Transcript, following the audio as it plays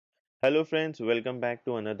Hello friends, welcome back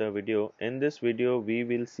to another video. In this video, we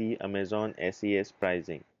will see Amazon SES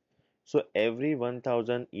pricing. So every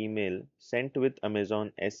 1000 email sent with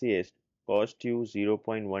Amazon SES cost you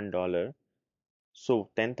 $0.1. So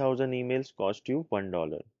 10,000 emails cost you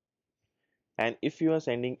 $1. And if you are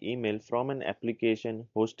sending email from an application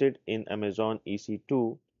hosted in Amazon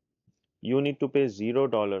EC2, you need to pay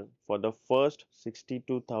 $0 for the first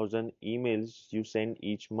 62,000 emails you send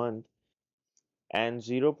each month and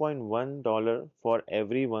 $0.1 for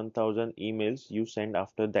every 1000 emails you send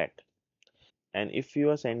after that. And if you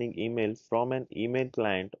are sending email from an email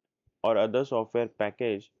client or other software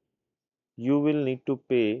package, you will need to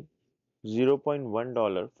pay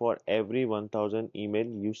 $0.1 for every 1000 email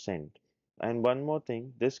you send. And one more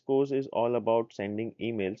thing, this course is all about sending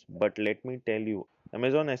emails, but let me tell you,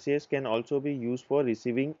 Amazon SES can also be used for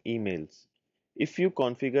receiving emails. If you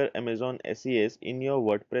configure Amazon SES in your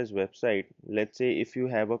WordPress website, let's say if you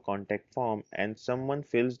have a contact form and someone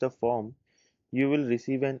fills the form, you will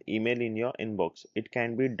receive an email in your inbox. It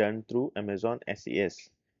can be done through Amazon SES,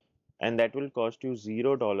 and that will cost you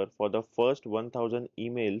 $0 for the first 1000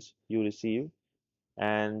 emails you receive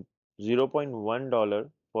and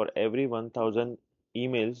 $0.1 for every 1000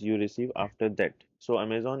 emails you receive after that. So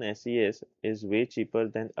Amazon SES is way cheaper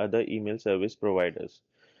than other email service providers.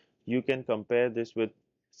 You can compare this with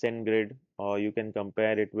SendGrid or you can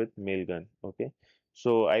compare it with Mailgun. Okay,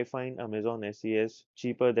 so I find Amazon SES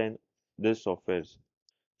cheaper than this softwares.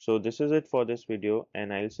 So this is it for this video,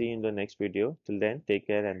 and I'll see you in the next video. Till then, take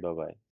care and bye bye.